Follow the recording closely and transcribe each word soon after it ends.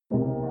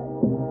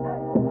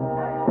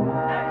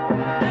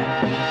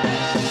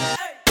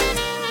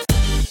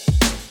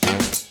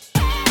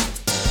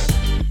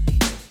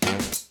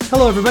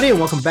Hello, everybody, and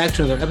welcome back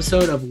to another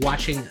episode of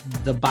Watching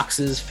the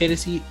Boxes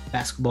Fantasy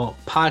Basketball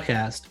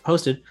Podcast,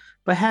 hosted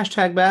by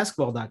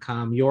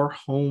 #basketball.com, your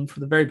home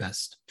for the very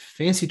best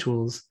fantasy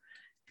tools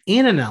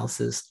and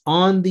analysis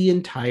on the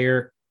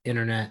entire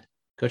internet.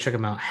 Go check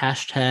them out,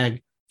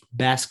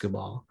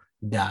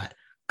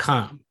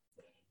 #basketball.com.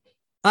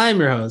 I'm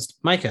your host,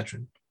 Mike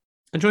Ketron,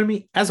 and joining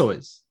me, as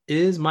always,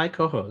 is my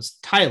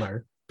co-host,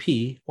 Tyler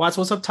P. Watts.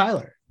 What's up,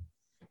 Tyler?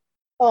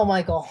 Oh,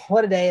 Michael,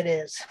 what a day it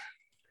is.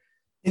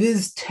 It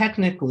is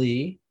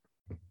technically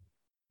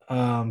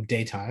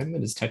daytime.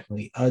 It is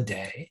technically a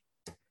day.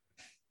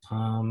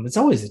 It's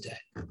always a day,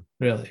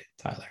 really,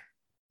 Tyler.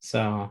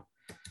 So,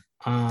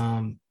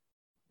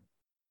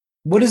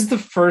 what is the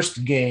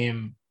first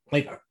game?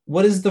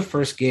 What is the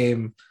first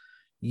game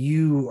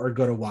you are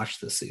going to watch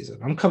this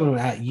season? I'm coming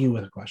at you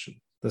with a question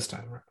this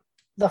time around.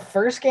 The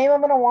first game I'm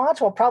going to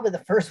watch? Well, probably the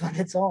first one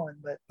that's on,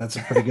 but that's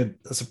a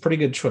pretty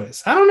good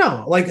choice. I don't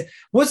know.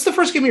 What's the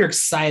first game you're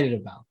excited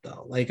about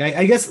though?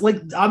 I guess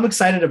I'm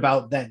excited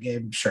about that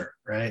game, sure,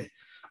 right?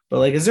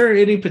 But is there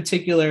any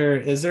particular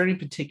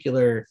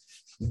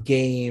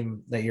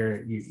game that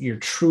you're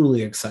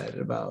truly excited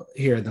about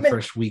here in the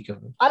first week of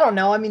it? I don't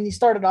know. I mean, you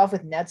started off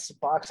with Nets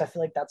Bucks. I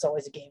feel like that's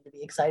always a game to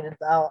be excited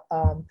about.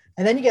 And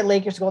then you get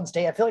Lakers Golden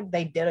State. I feel like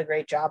they did a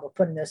great job of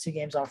putting those two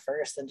games on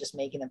first and just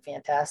making them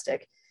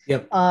fantastic.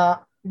 Yep.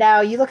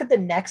 Now you look at the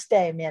next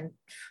day, man.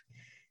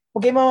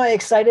 What game am I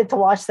excited to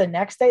watch the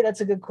next day? That's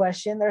a good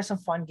question. There are some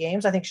fun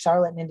games. I think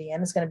Charlotte and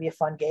Indiana is going to be a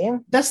fun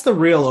game. That's the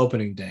real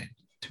opening day.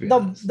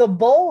 The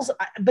Bulls,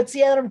 but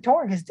see, I'm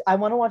torn because I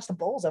want to watch the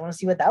Bulls. I want to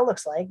see what that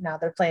looks like. Now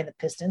they're playing the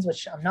Pistons,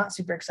 which I'm not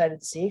super excited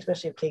to see,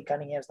 especially if Cade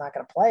Cunningham's not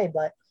going to play.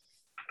 But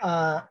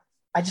I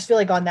just feel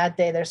like on that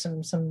day there's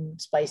some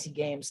spicy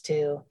games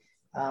too,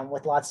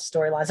 with lots of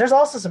storylines. There's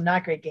also some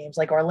not great games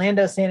like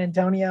Orlando, San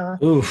Antonio.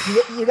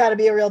 You got to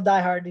be a real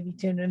diehard to be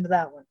tuned into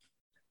that one.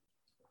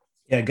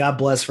 Yeah, God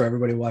bless for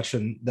everybody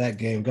watching that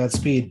game.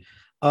 Godspeed.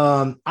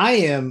 I'm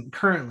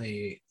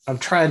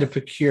trying to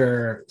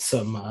procure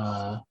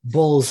some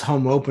Bulls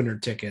home opener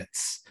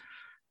tickets.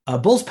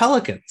 Bulls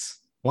Pelicans,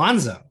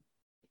 Lonzo.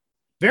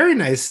 Very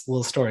nice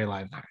little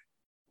storyline there.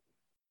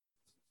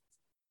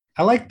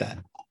 I like that.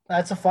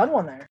 That's a fun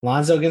one there.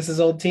 Lonzo against his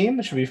old team.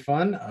 It should be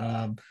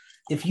fun.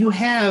 If you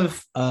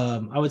have,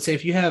 I would say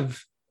if you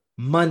have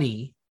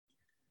money,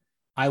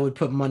 I would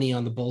put money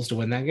on the Bulls to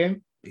win that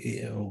game.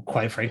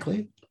 Quite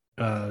frankly.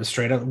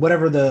 Straight up,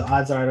 whatever the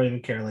odds are, I don't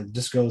even care.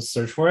 Just go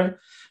search for it.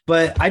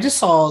 But I just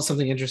saw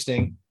something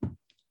interesting.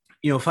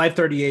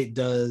 538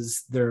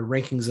 does their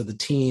rankings of the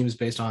teams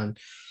based on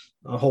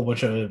a whole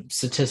bunch of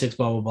statistics,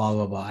 blah, blah, blah,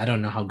 blah, blah. I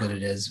don't know how good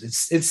it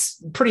is.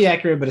 It's pretty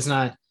accurate, but it's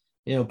not,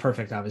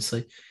 perfect,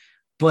 obviously.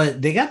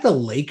 But they got the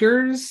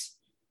Lakers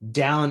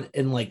down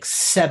in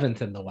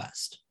 7th in the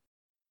West.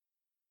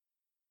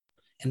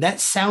 And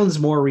that sounds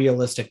more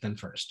realistic than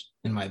first,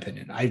 in my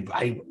opinion. I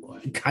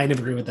kind of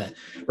agree with that.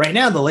 Right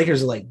now, the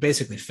Lakers are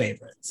basically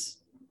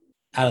favorites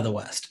out of the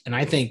West. And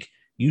I think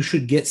you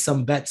should get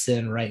some bets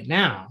in right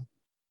now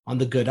on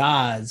the good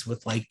odds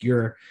with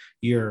your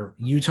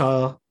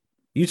Utah.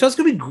 Utah's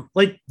going to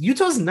be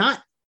Utah's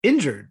not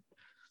injured.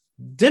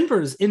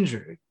 Denver's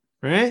injured,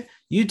 right?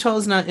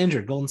 Utah's not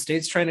injured. Golden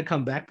State's trying to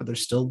come back, but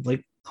there's still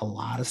a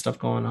lot of stuff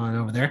going on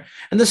over there.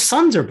 And the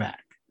Suns are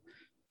back.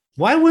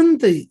 Why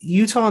wouldn't the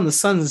Utah and the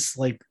Suns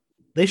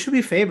they should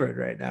be favored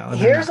right now?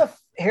 Here's a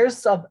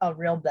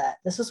real bet.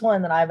 This is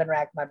one that I haven't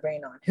racked my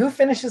brain on. Who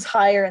finishes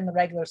higher in the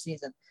regular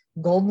season,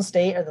 Golden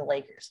State or the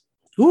Lakers?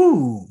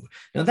 Ooh,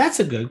 now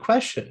that's a good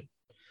question.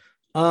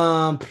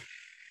 I think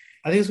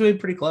it's going to be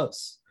pretty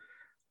close.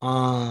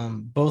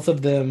 Both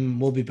of them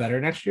will be better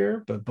next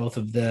year, but both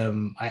of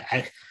them,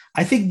 I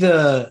think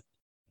the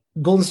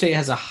Golden State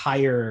has a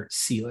higher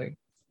ceiling.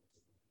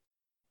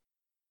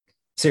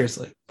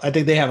 Seriously, I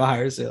think they have a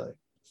higher ceiling.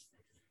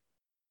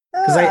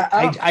 Because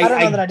I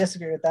don't know that I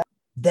disagree with that.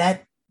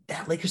 That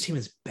Lakers team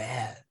is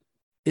bad.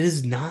 It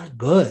is not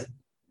good.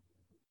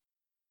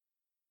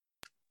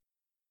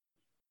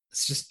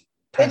 It's just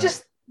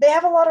they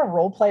have a lot of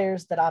role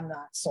players that I'm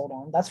not sold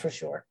on. That's for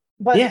sure.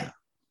 But yeah,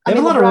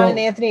 LeBron and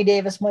Anthony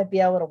Davis might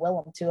be able to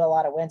will them to a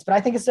lot of wins. But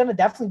I think it's going to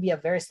definitely be a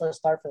very slow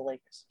start for the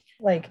Lakers.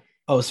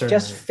 Certainly.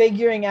 Just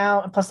figuring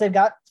out. And plus, they've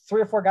got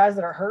 3 or 4 guys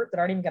that are hurt that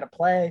aren't even going to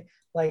play.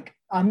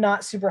 I'm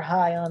not super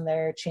high on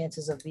their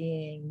chances of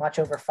being much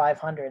over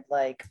 500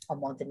 a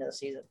month into the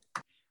season.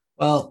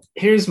 Well,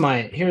 here's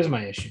my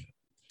issue.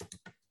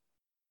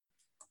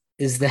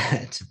 Is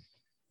that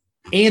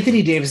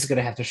Anthony Davis is going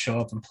to have to show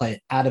up and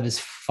play out of his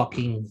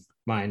fucking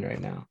mind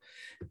right now.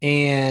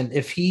 And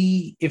if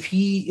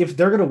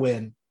they're going to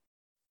win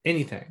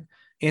anything,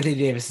 Anthony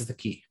Davis is the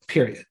key,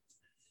 period.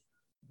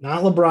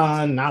 Not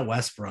LeBron, not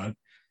Westbrook.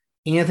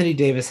 Anthony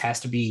Davis has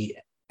to be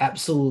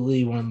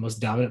absolutely one of the most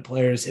dominant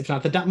players, if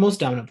not the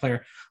most dominant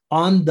player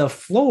on the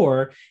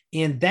floor.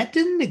 And that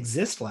didn't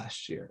exist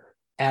last year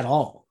at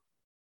all.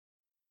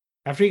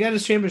 After he got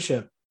his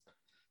championship,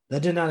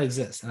 that did not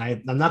exist. And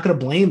I'm not going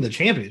to blame the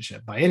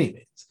championship by any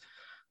means,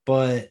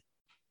 but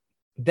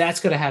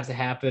that's going to have to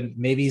happen.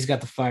 Maybe he's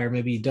got the fire,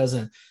 maybe he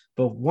doesn't.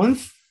 But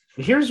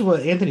here's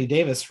what Anthony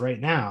Davis right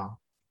now,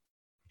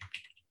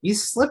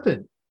 he's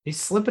slipping. He's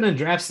slipping in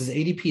drafts. His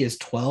ADP is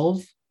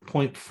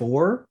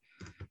 12.4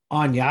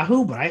 on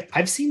Yahoo, but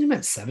I've seen him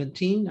at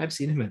 17. I've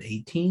seen him at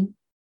 18.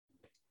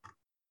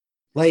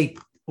 Like,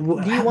 do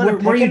you want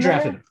to where are you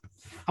drafting him?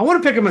 I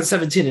want to pick him at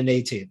 17 and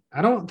 18.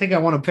 I don't think I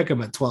want to pick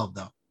him at 12,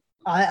 though.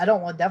 I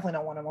definitely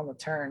don't want him on the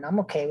turn. I'm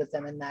okay with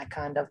him in that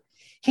kind of.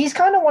 He's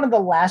kind of one of the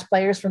last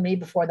players for me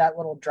before that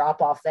little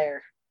drop off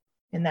there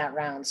in that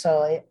round.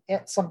 So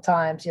it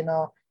sometimes,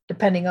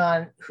 depending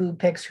on who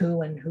picks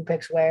who and who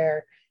picks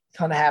where,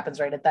 kind of happens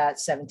right at that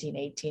 17,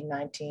 18,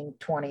 19,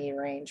 20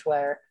 range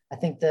where I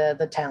think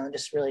the talent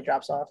just really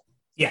drops off.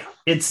 Yeah,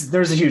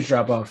 there's a huge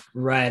drop off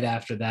right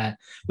after that.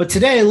 But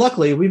today,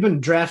 luckily, we've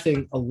been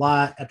drafting a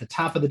lot at the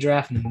top of the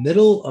draft, in the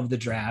middle of the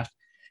draft.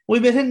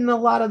 We've been hitting a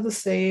lot of the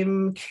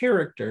same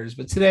characters.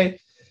 But today,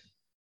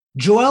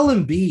 Joel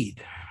Embiid,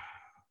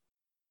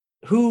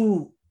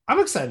 who I'm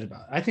excited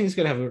about. I think he's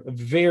going to have a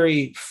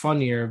very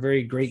fun year, a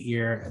very great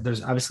year.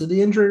 There's obviously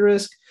the injury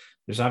risk.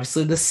 There's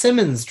obviously the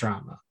Simmons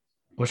drama,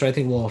 which I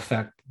think will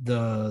affect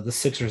the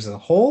Sixers as a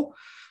whole.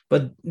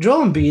 But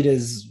Joel Embiid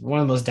is one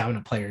of the most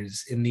dominant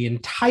players in the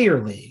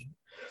entire league.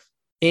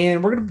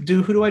 And we're going to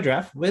do Who Do I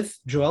Draft with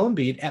Joel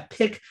Embiid at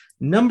pick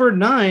number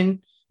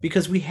 9,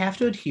 because we have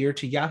to adhere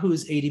to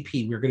Yahoo's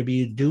ADP. We're going to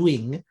be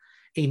doing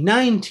a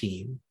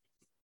 9-team,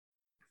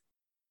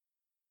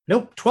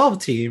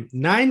 12-team,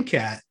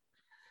 9-cat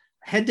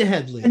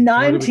head-to-head league. A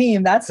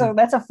 9-team. That's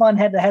a fun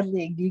head-to-head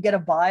league. Do you get a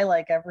bye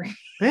like every?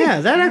 Yeah,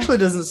 that actually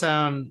doesn't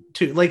sound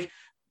too like.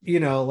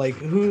 Like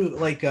who,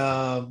 like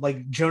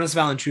Jonas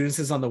Valanciunas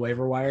is on the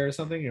waiver wire or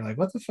something. You're like,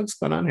 what the fuck's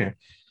going on here?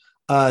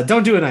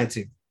 Don't do a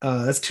 9-team.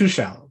 That's too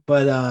shallow.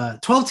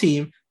 But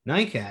 12-team,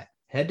 9-cat,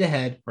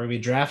 head-to-head. We're going to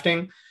be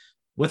drafting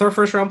with our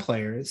first-round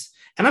players.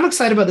 And I'm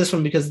excited about this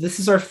one because this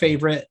is our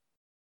favorite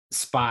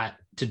spot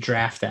to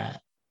draft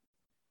at.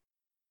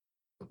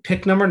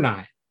 Pick number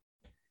 9.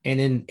 And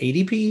in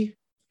ADP,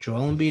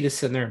 Joel Embiid is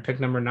sitting there at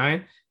pick number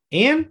 9.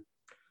 And,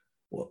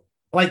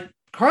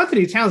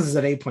 Karl-Anthony Towns is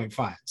at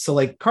 8.5. So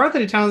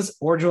Karl-Anthony Towns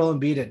or Joel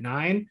Embiid at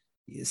 9,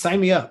 sign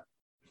me up.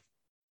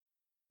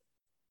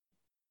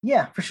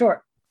 Yeah, for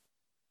sure.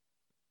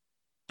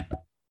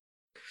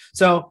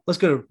 So let's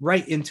go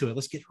right into it.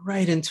 Let's get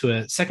right into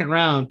it. Second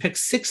round, pick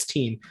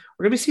 16.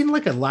 We're going to be seeing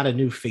a lot of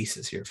new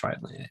faces here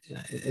finally.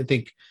 I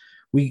think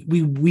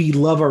we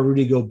love our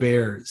Rudy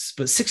Goberts,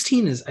 but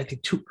 16 is, I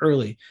think, too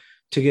early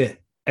to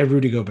get a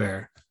Rudy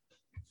Gobert.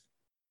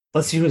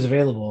 Let's see who's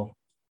available.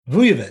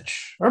 Vujovic,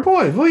 our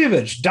boy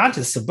Vujovic,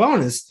 Domantas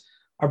Sabonis,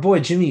 our boy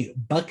Jimmy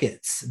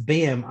Buckets,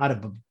 Bam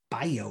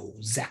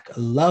Adebayo, Zach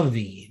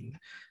LaVine,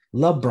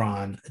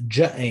 LeBron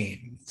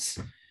James.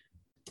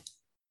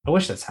 I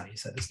wish that's how you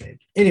said his name.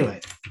 Anyway,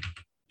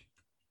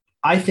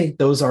 I think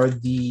those are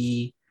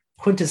the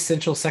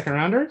quintessential second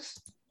rounders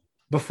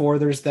before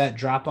there's that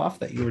drop off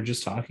that you were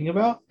just talking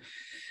about.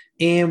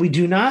 And we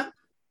do not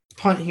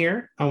punt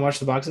here on Watch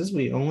the Boxes.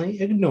 We only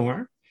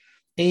ignore.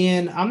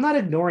 And I'm not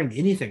ignoring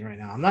anything right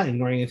now. I'm not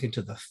ignoring anything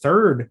to the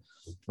third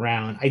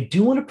round. I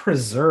do want to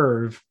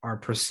preserve our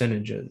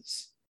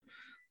percentages,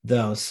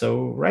 though.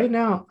 So right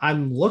now,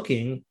 I'm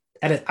looking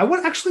at it. I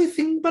want actually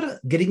think about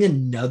getting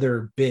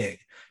another big,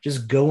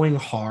 just going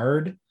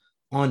hard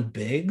on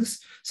bigs.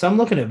 So I'm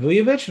looking at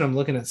Vujovic, and I'm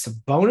looking at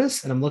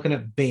Sabonis, and I'm looking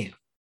at Bam.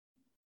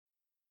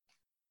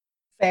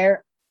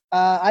 Fair.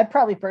 I'd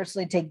probably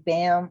personally take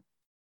Bam.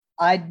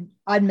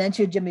 I'd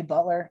mention Jimmy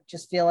Butler.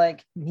 Just feel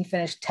like he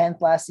finished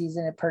 10th last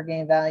season at per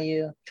game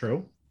value.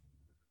 True.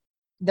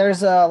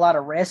 There's a lot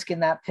of risk in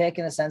that pick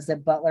in the sense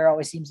that Butler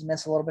always seems to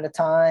miss a little bit of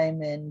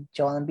time and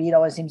Joel Embiid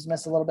always seems to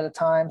miss a little bit of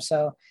time.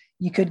 So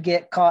you could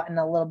get caught in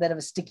a little bit of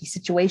a sticky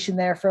situation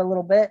there for a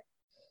little bit.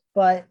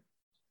 But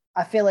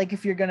I feel like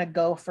if you're going to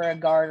go for a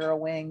guard or a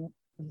wing,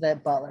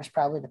 that Butler's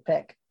probably the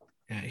pick.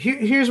 Yeah,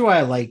 here's why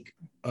I like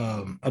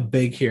a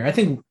big here. I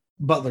think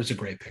Butler's a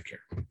great pick here,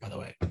 by the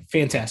way.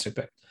 Fantastic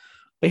pick.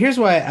 But here's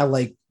why I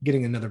like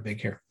getting another big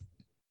here.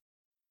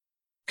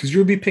 Because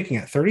you'll be picking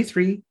at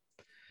 33,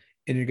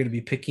 and you're going to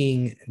be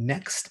picking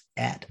next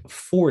at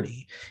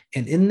 40.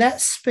 And in that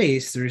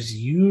space, there's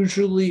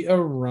usually a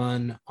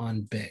run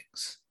on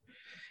bigs.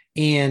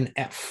 And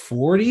at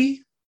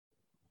 40,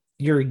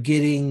 you're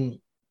getting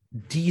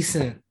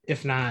decent,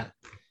 if not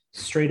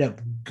straight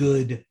up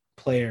good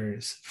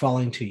players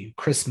falling to you.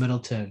 Chris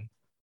Middleton,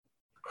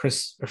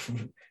 Chris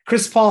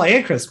Paul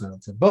and Chris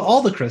Middleton, but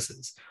all the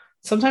Chris's.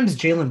 Sometimes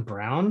Jaylen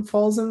Brown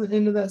falls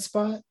into that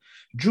spot.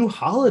 Drew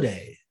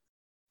Holiday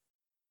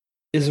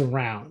is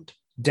around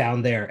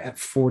down there at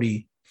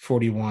 40,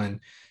 41.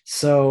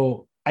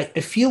 So I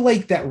feel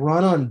like that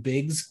run on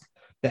bigs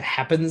that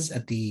happens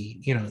at the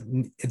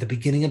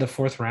beginning of the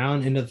fourth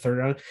round, into the third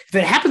round, if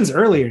it happens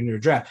earlier in your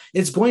draft,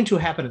 it's going to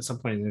happen at some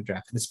point in your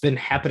draft. And it's been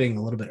happening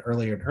a little bit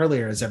earlier and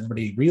earlier as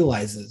everybody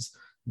realizes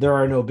there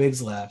are no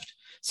bigs left.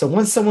 So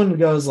once someone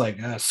goes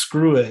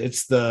screw it,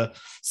 it's the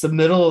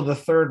middle of the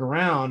third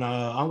round.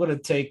 I'm going to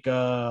take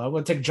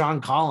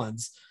John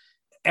Collins.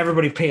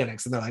 Everybody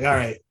panics and they're like, all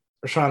right,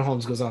 Rashawn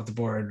Holmes goes off the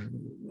board.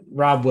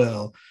 Rob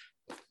Will,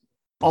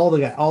 all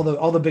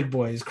the big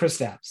boys,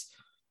 Kristaps,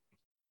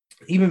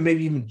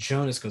 even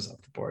Jonas goes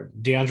off the board.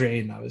 DeAndre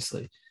Ayton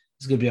obviously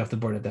is going to be off the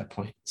board at that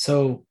point.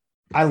 So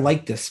I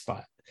like this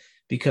spot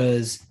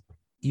because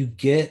if you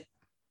get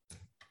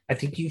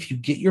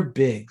your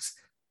bigs,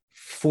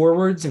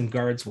 forwards and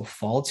guards will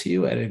fall to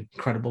you at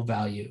incredible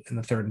value in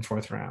the third and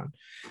fourth round.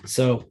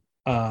 So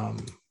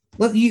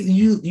look,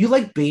 you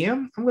like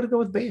Bam? I'm going to go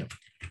with Bam.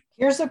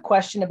 Here's a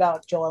question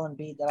about Joel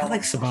Embiid that I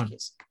like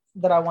Sabonis.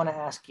 That I want to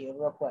ask you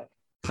real quick.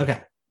 Okay.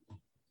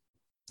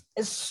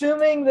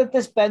 Assuming that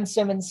this Ben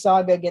Simmons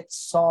saga gets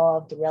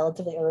solved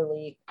relatively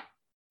early,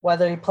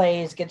 whether he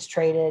plays, gets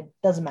traded,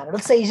 doesn't matter.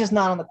 Let's say he's just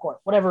not on the court,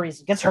 whatever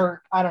reason, gets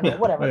hurt. I don't know,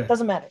 whatever. Okay. It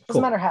doesn't matter.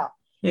 Doesn't matter how.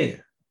 Yeah.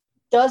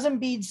 Does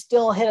Embiid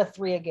still hit a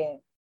 3 a game?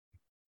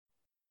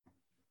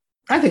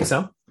 I think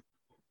so.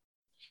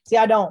 See,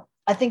 I don't.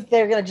 I think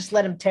they're going to just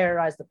let him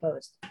terrorize the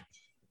post.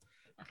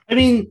 I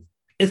mean,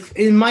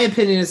 in my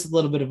opinion, it's a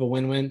little bit of a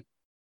win-win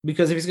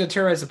because if he's going to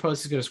terrorize the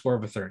post, he's going to score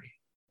over 30.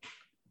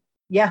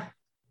 Yeah.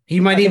 He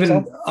might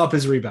even up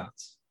his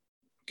rebounds.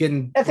 I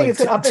think it's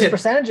going to up his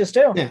percentages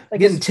too. Yeah,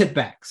 getting tip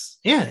backs.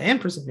 Yeah, and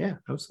percent. Yeah,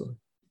 absolutely.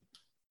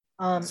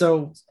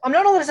 So I'm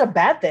not know that it's a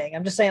bad thing.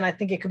 I'm just saying I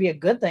think it could be a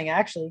good thing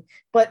actually.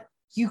 But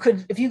you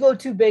could, if you go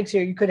too bigs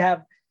here, you could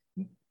have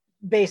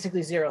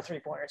basically 0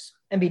 3-pointers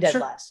and be dead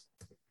last.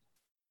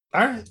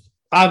 All right,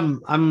 I'm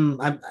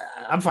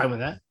fine with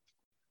that.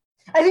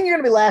 I think you're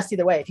going to be last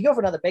either way. If you go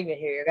for another big man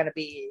here, you're going to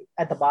be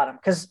at the bottom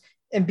because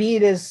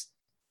Embiid is,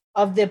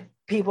 of the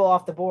people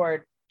off the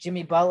board,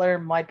 Jimmy Butler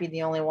might be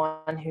the only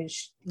one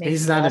who's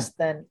he's not less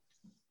than.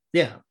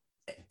 Yeah.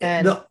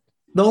 And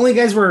the only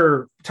guys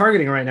we're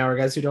targeting right now are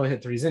guys who don't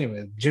hit threes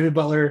anyway. Jimmy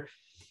Butler,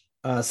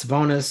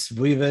 Sabonis,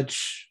 Vujovic,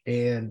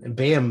 and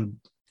Bam.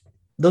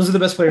 Those are the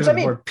best players on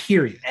the board,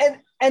 period.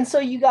 And so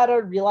you got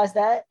to realize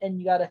that, and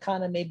you got to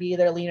kind of maybe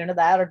either lean into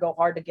that or go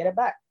hard to get it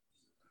back.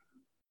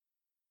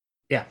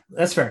 Yeah,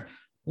 that's fair.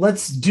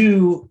 Let's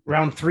do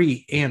round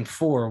 3 and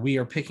 4. We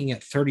are picking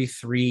at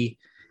 33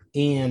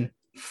 and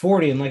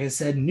 40. And like I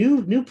said,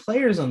 new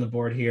players on the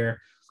board here.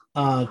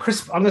 I'm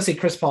going to say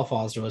Chris Paul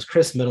falls to us.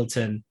 Chris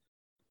Middleton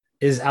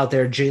is out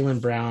there.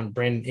 Jaylen Brown,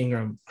 Brandon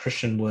Ingram,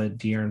 Christian Wood,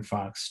 De'Aaron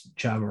Fox,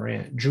 Ja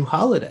Morant, Jrue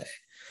Holiday.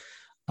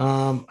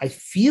 I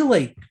feel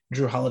like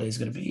Jrue Holiday is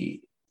going to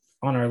be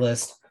on our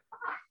list.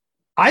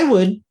 I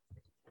would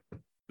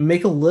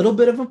make a little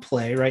bit of a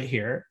play right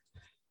here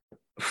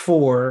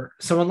for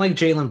someone like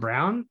Jaylen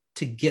Brown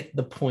to get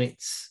the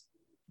points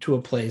to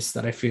a place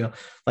that I feel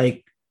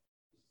like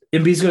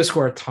Embiid's going to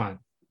score a ton.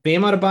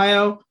 Bam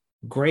Adebayo,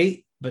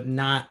 great, but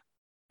not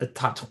a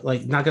top,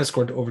 not going to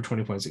score over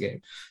 20 points a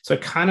game. So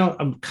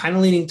I'm kind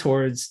of leaning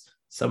towards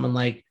someone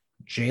like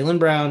Jaylen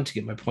Brown to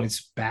get my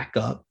points back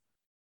up.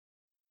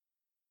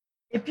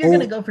 If you're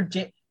going to go for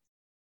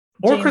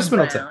Chris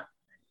Middleton,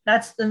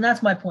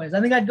 that's my point.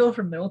 I think I'd go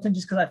for Middleton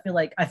just because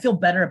I feel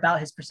better about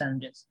his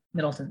percentages,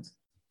 Middleton's.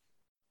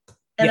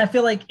 And I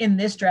feel like in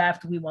this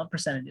draft, we want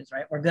percentages,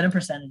 right? We're good in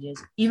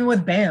percentages. Even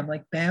with Bam,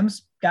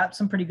 Bam's got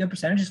some pretty good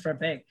percentages for a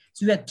big.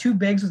 So you got 2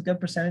 bigs with good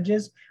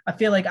percentages. I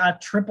feel like I've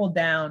tripled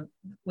down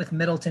with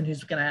Middleton,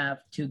 who's going to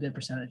have 2 good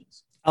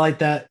percentages. I like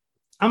that.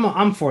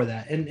 I'm for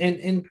that.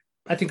 And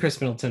I think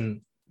Chris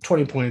Middleton,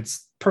 20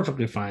 points,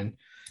 perfectly fine.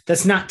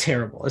 That's not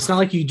terrible. It's not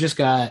like you just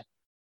got,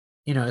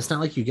 it's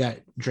not like you got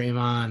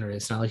Draymond or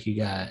it's not like you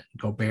got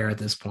Gobert at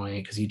this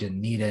point because you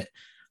didn't need it.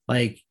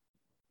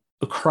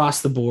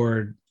 Across the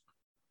board,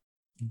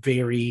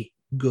 very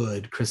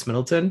good. Chris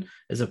Middleton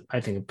is I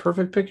think a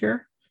perfect pick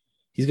here.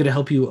 He's going to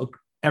help you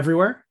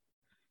everywhere.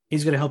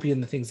 He's going to help you in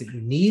the things that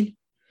you need.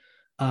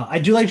 I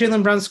do like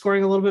Jaylen Brown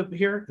scoring a little bit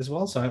here as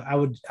well. So I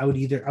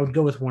would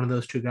go with one of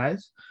those 2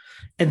 guys.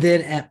 And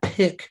then at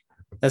pick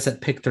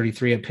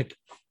 33, at pick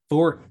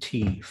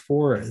 40,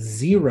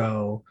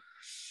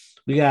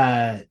 we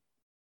got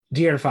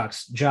De'Aaron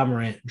Fox, Ja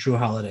Morant, Jrue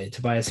Holiday,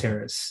 Tobias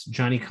Harris,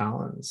 Johnny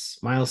Collins,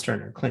 Miles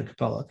Turner, Clint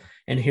Capella.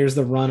 And here's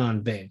the run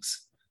on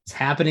bigs. It's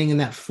happening in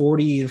that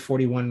 40 to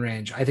 41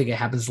 range. I think it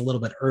happens a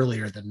little bit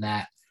earlier than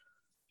that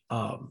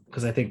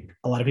because I think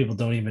a lot of people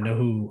don't even know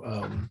who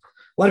a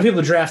lot of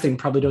people drafting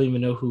probably don't even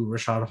know who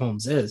Rashad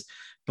Holmes is,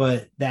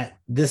 but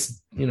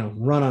this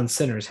run on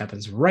centers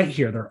happens right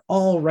here. They're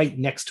all right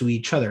next to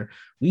each other.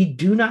 We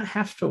do not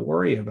have to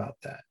worry about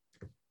that.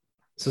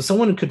 So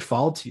someone could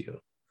fall to you.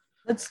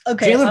 That's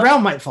okay. Jaylen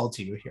Brown might fall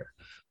to you here,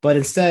 but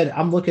instead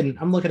I'm looking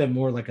at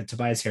more like a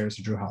Tobias Harris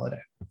or Jrue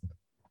Holiday.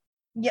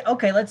 Yeah.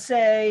 Okay. Let's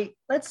say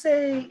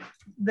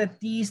that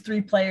these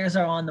 3 players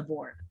are on the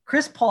board: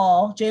 Chris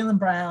Paul, Jaylen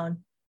Brown,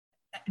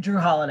 Jrue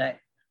Holiday.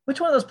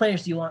 Which one of those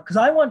players do you want? Because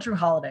I want Jrue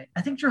Holiday.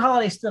 I think Jrue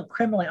Holiday is still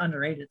criminally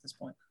underrated at this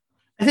point.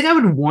 I think I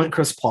would want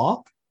Chris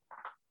Paul.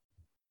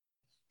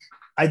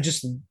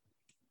 Chris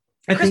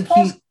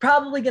Paul's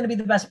probably going to be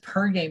the best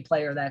per game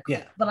player of that group.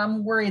 Yeah. But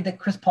I'm worried that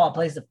Chris Paul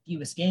plays the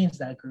fewest games of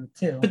that group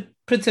too.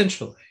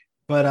 Potentially.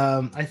 But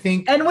I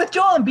think. And with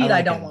Joel Embiid,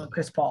 I don't want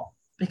Chris Paul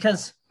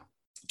because.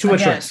 Too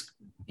much risk.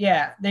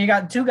 Yeah. Then you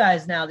got 2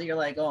 guys now that you're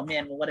like, oh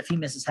man, well, what if he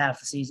misses half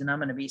the season? I'm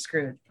going to be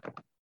screwed.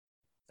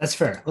 That's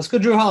fair. Let's go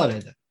Jrue Holiday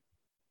then.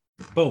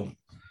 Boom.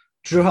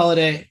 Drew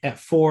Holiday at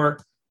 4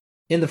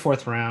 in the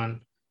 4th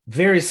round.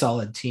 Very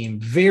solid team.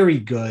 Very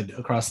good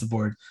across the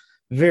board.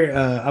 Very,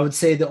 I would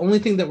say the only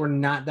thing that we're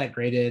not that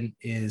great in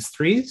is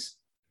threes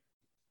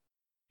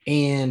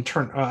and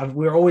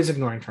we're always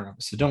ignoring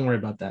turnovers, so don't worry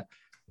about that.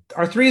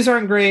 Our threes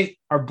aren't great.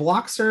 Our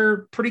blocks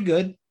are pretty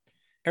good.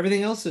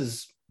 Everything else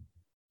is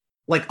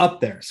like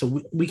up there.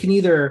 So we can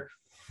either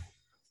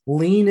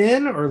lean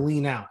in or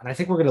lean out. And I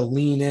think we're going to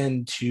lean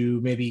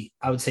into maybe,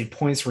 I would say,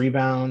 points,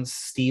 rebounds,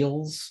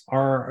 steals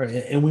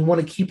and we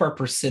want to keep our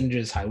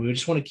percentages high. We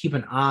just want to keep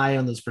an eye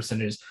on those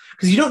percentages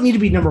because you don't need to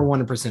be number one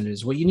in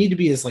percentages. What you need to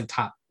be is like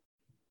top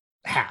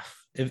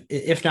half,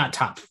 if not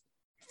top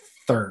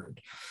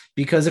third.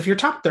 Because if you're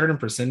top third in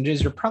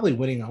percentages, you're probably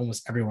winning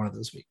almost every one of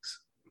those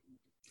weeks.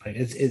 Like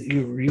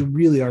you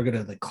really are going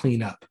to like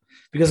clean up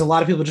because a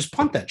lot of people just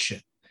punt that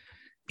shit,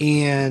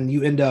 and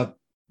you end up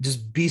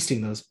just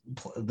beasting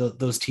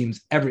those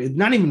teams.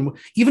 Not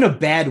even a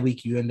bad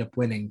week, you end up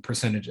winning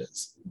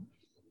percentages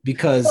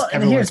because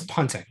everyone's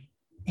punting.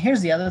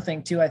 Here's the other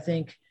thing too. I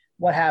think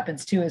what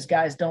happens too is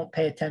guys don't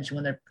pay attention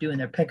when they're doing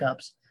their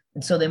pickups,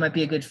 and so they might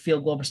be a good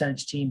field goal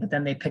percentage team, but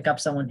then they pick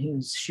up someone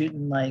who's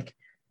shooting like.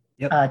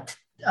 Yep.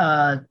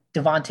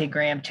 Devontae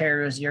Graham,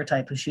 Terry Rozier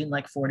type who's shooting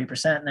like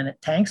 40%, and then it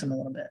tanks them a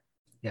little bit.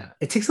 Yeah,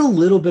 it takes a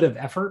little bit of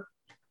effort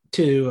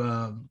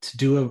to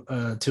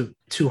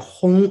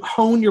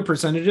hone your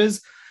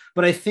percentages,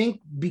 but I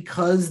think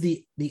because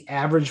the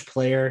average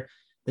player,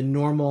 the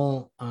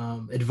normal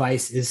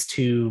advice is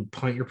to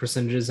punt your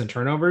percentages and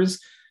turnovers.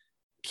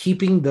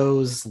 Keeping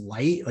those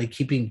light, like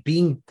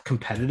being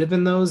competitive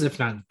in those, if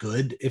not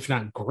good, if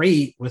not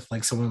great, with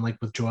like someone like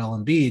with Joel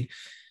Embiid,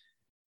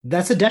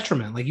 that's a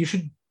detriment. Like you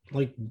should.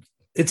 Like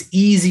it's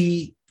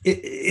easy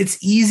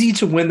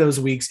to win those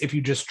weeks if you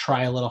just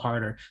try a little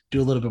harder,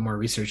 do a little bit more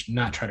research,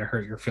 not try to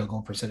hurt your field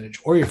goal percentage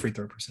or your free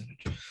throw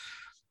percentage.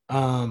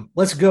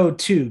 Let's go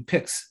to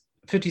picks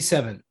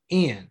 57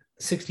 and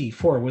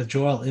 64 with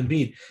Joel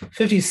Embiid.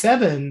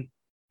 57.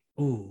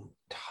 Ooh,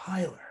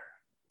 Tyler,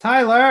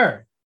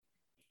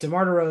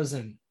 DeMar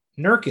DeRozan,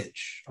 Nurkic,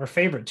 our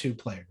favorite two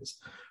players,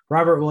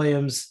 Robert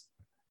Williams,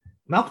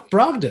 Malcolm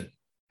Brogdon.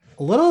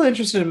 A little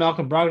interested in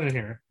Malcolm Brogdon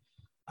here.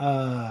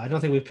 I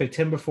don't think we picked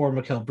him before.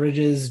 Mikal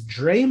Bridges,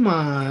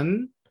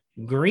 Draymond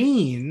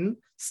Green,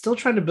 still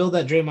trying to build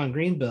that Draymond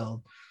Green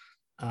build.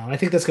 I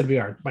think that's going to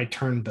be my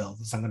turn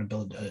build. So I'm going to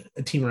build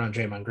a team around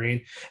Draymond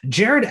Green.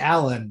 Jared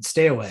Allen,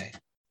 stay away.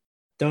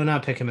 Do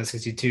not pick him at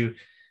 62.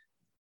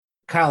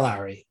 Kyle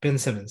Lowry, Ben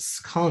Simmons,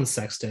 Colin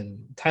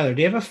Sexton. Tyler,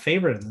 do you have a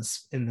favorite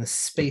in this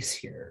space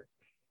here?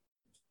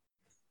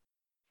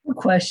 Good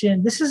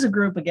question. This is a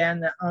group again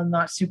that I'm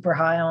not super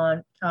high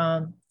on.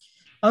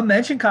 I'll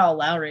mention Kyle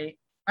Lowry.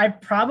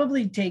 I'd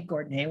probably take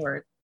Gordon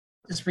Hayward,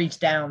 just reach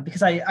down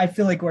because I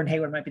feel like Gordon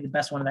Hayward might be the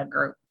best one in that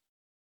group.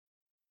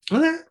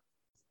 Okay.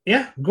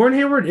 Yeah, Gordon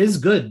Hayward is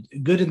good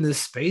in this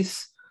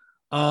space.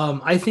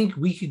 I think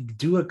we could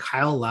do a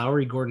Kyle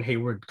Lowry, Gordon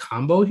Hayward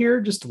combo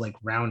here just to like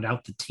round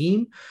out the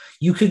team.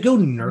 You could go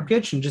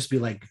Nurkic and just be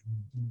like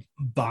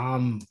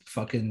bomb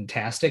fucking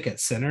tastic at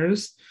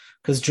centers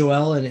because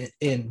Joel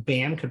and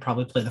Bam could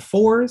probably play the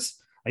fours.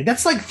 Like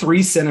that's like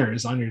 3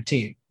 centers on your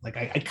team. Like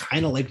I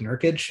kind of like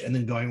Nurkic and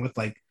then going with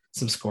like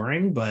some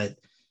scoring, but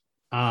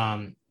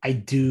I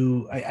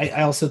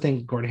also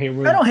think Gordon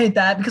Hayward. I don't hate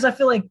that because I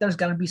feel like there's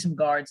going to be some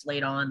guards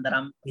late on that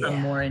I'm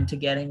more into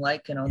getting,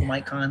 like, the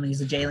Mike Conleys,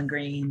 the Jalen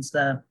Greens,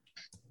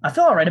 I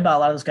feel all right about a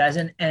lot of those guys.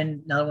 And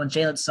another one,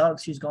 Jalen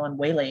Suggs, who's going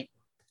way late.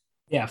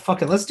 Yeah,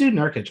 fuck it. Let's do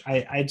Nurkic.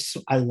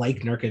 I like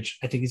Nurkic.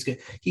 I think he's good.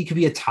 He could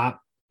be a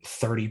top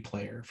 30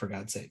 player for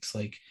God's sakes.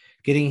 Like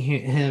getting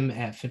him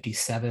at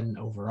 57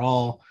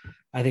 overall,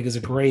 I think is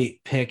a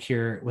great pick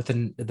here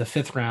within the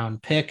 5th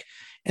round pick.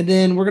 And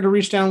then we're going to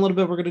reach down a little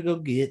bit. We're going to go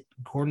get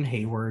Gordon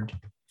Hayward.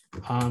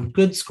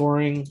 Good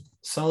scoring,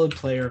 solid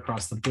player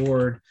across the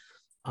board.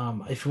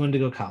 If you wanted to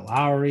go Kyle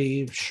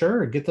Lowry,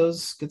 sure, get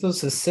those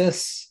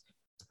assists.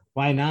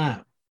 Why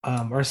not?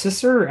 Our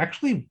assists are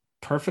actually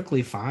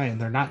perfectly fine.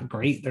 They're not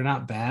great. They're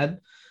not bad.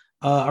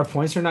 Our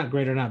points are not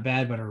great or not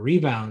bad, but our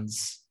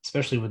rebounds,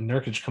 especially with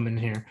Nurkic coming in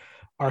here,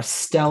 are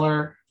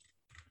stellar.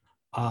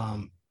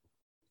 Our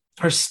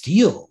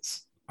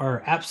steals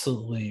are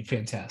absolutely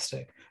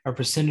fantastic. Our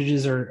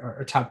percentages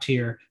are top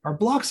tier. Our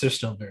blocks are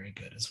still very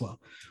good as well.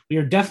 We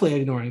are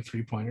definitely ignoring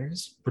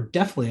 3-pointers. We're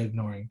definitely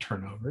ignoring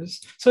turnovers.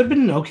 So it'd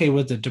been okay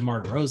with the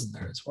DeMar DeRozan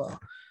there as well.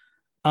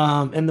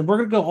 And then we're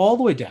going to go all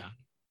the way down,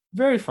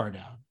 very far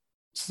down.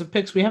 So the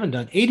picks we haven't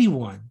done,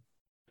 81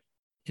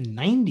 and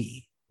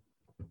 90.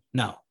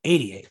 No,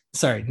 88.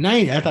 Sorry,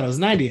 90. I thought it was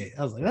 98.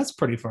 I was like, that's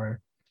pretty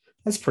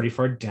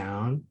far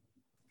down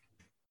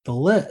the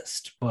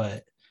list.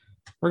 But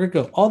we're going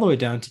to go all the way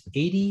down to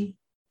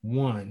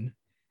 81.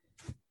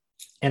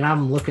 And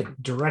I'm looking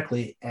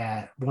directly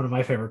at one of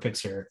my favorite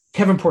picks here,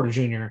 Kevin Porter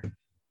Jr.,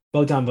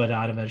 Bogdan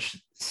Bogdanovic.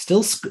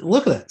 Still,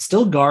 look at that.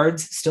 Still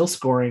guards, still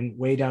scoring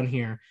way down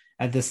here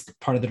at this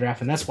part of the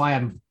draft. And that's why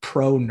I'm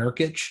pro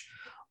Nurkic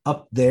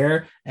up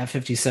there at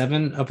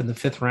 57, up in the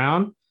 5th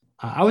round.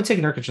 I would take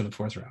Nurkic in the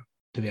 4th round.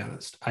 to be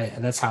honest.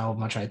 That's how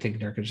much I think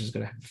Nurkic is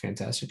going to have a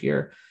fantastic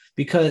year.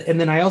 And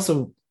then I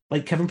also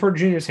like Kevin Porter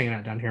Jr. is hanging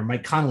out down here.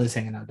 Mike Conley is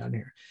hanging out down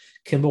here.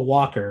 Kemba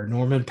Walker,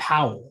 Norman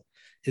Powell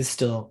is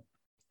still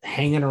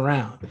hanging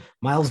around.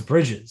 Miles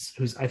Bridges,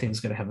 who's I think is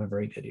going to have a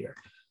very good year.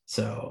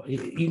 So you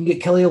can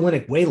get Kelly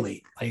Olynyk way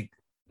late,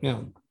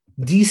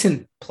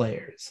 decent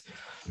players.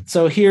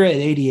 So here at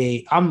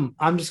 88,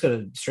 I'm just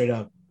going to straight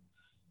up.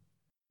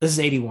 This is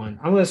 81.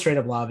 I'm going to straight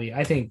up lobby.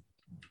 I think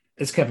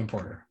it's Kevin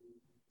Porter.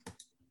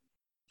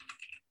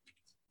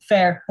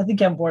 Fair. I think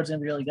Kevin Porter's going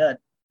to be really good.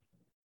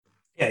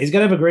 Yeah, he's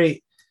going to have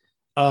a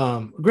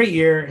great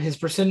year. His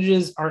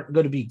percentages aren't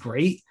going to be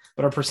great,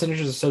 but our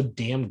percentages are so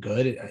damn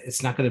good.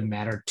 It's not going to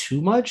matter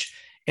too much.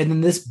 And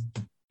then this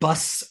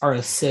busts our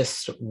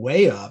assists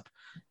way up.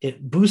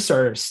 It boosts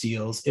our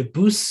steals. It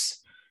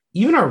boosts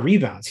even our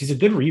rebounds. He's a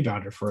good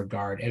rebounder for a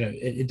guard, and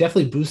it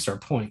definitely boosts our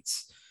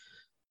points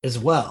as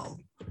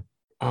well.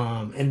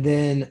 And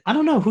then I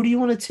don't know, who do you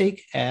want to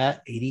take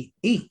at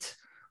 88,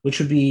 which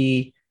would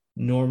be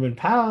Norman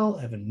Powell,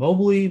 Evan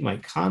Mobley,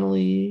 Mike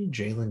Conley,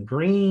 Jalen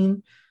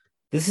Green.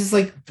 This is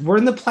like, we're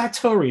in the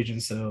plateau region.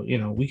 So,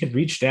 we could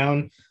reach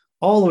down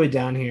all the way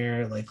down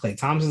here. Like Klay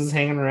Thompson's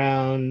hanging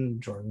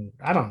around. Jordan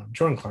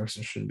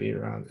Clarkson shouldn't be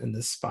around in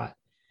this spot.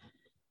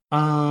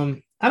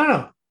 I don't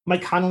know.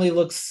 Mike Conley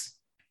looks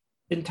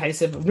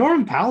enticing.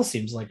 Norman Powell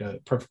seems like a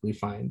perfectly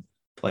fine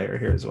player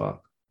here as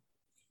well.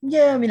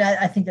 Yeah, I mean,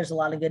 I think there's a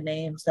lot of good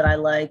names that I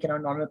like.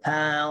 Norman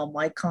Powell,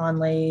 Mike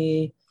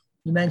Conley.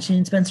 You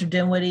mentioned Spencer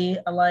Dinwiddie.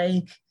 I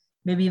like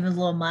maybe even a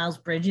little Miles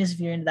Bridges if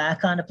you're into that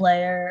kind of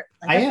player.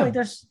 I feel like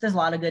there's a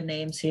lot of good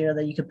names here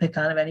that you could pick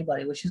kind of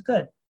anybody, which is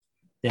good.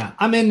 Yeah,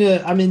 I'm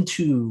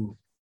into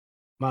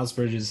Miles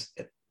Bridges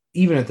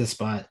even at this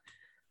spot.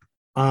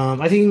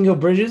 I think you can go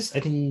Bridges. I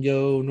think you can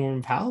go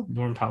Norman Powell.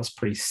 Norman Powell's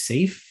pretty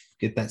safe.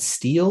 Get that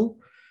steal,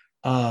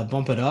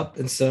 bump it up.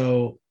 And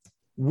so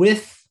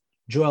with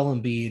Joel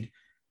Embiid,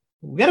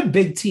 we got a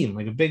big team,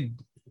 like a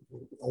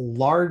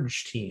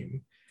large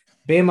team.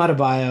 Bam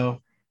Adebayo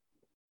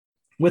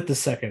with the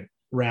second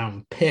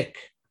round pick,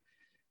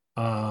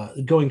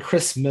 going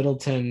Chris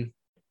Middleton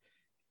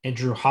and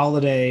Drew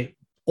Holiday,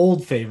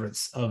 old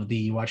favorites of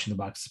the Watching the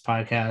Boxes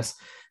podcast.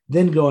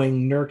 Then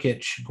going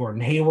Nurkic,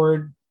 Gordon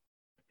Hayward,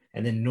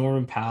 and then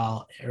Norman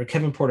Powell, or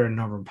Kevin Porter and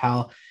Norman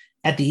Powell.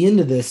 At the end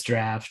of this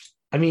draft,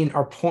 I mean,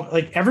 our point,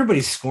 like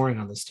everybody's scoring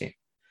on this team.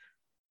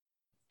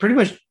 Pretty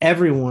much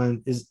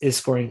everyone is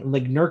scoring.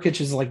 Like Nurkic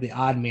is like the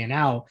odd man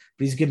out,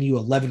 but he's giving you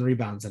 11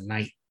 rebounds a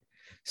night.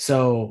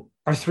 So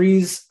our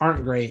threes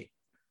aren't great,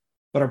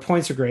 but our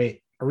points are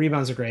great. Our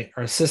rebounds are great.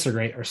 Our assists are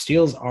great. Our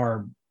steals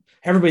are,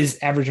 everybody's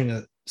averaging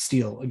a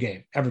steal a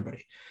game.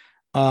 Everybody.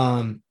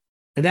 And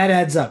that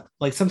adds up.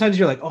 Like sometimes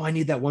you're like, oh, I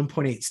need that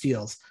 1.8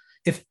 steals.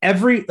 If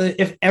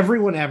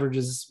everyone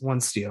averages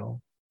one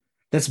steal,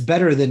 that's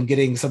better than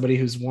getting somebody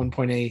who's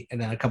 1.8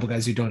 and then a couple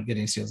guys who don't get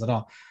any steals at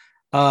all.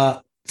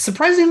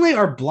 Surprisingly,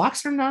 our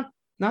blocks are not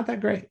that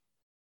great.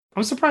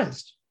 I'm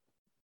surprised.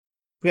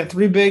 We got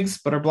three bigs,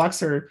 but our blocks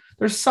they're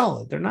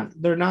solid.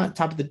 They're not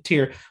top of the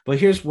tier. But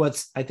here's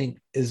what's I think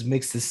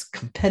makes this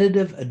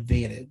competitive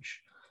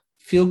advantage.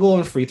 Field goal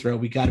and free throw,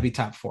 we got to be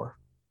top 4.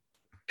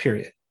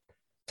 Period.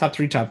 Top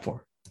 3, top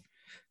 4.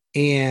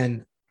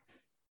 And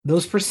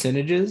those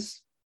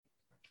percentages,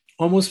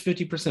 almost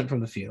 50% from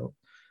the field,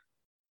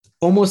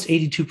 almost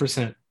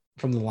 82%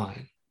 from the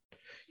line.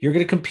 You're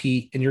going to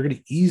compete and you're going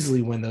to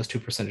easily win those 2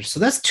 percentages. So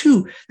that's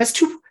two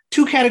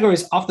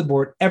categories off the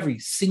board every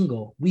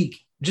single week,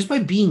 just by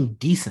being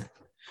decent.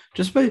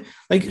 Just by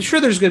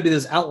sure, there's going to be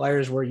those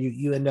outliers where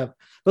you end up,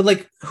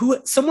 but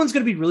someone's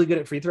going to be really good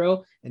at free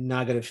throw and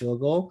not good at field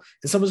goal,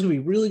 and someone's going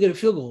to be really good at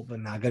field goal but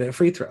not good at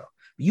free throw.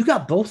 You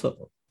got both of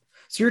them,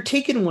 so you're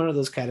taking one of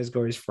those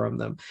categories from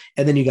them,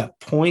 and then you got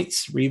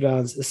points,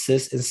 rebounds,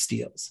 assists, and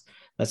steals.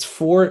 That's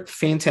 4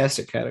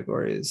 fantastic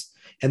categories,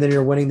 and then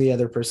you're winning the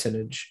other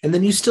percentage, and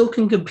then you still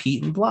can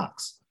compete in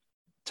blocks.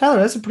 Tyler,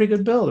 that's a pretty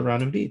good build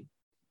around Embiid.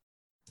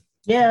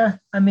 Yeah,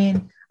 I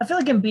mean, I feel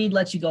like Embiid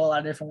lets you go a lot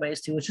of different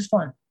ways too, which is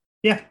fun.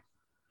 Yeah.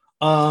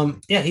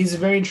 He's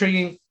very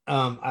intriguing.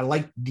 I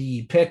like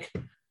the pick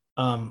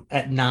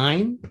at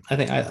 9. I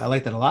think I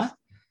like that a lot.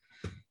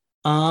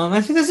 I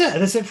think that's it.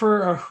 That's it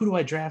for our Who Do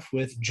I Draft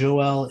with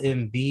Joel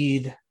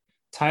Embiid.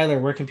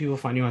 Tyler, where can people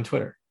find you on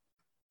Twitter?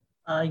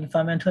 You can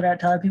find me on Twitter at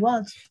Tyler P.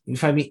 Watts. You can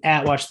find me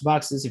at Watch the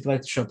Boxes. If you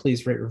like the show,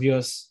 please rate, review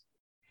us.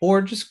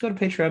 Or just go to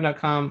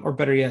patreon.com, or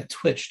better yet,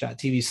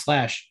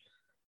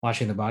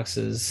 twitch.tv/Watching the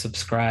Boxes.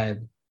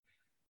 Subscribe.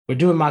 We're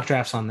doing mock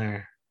drafts on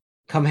there.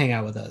 Come hang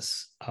out with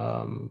us.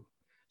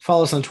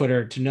 Follow us on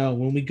Twitter to know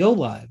when we go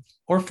live,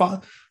 or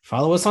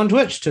follow us on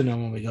Twitch to know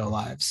when we go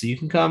live. So you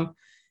can come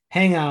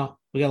hang out.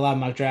 We got a lot of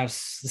mock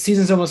drafts. The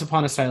season's almost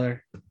upon us,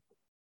 Tyler.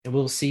 And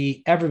we'll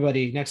see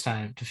everybody next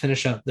time to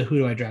finish up the Who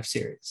Do I Draft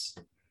series.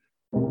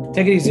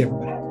 Take it easy,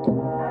 everybody.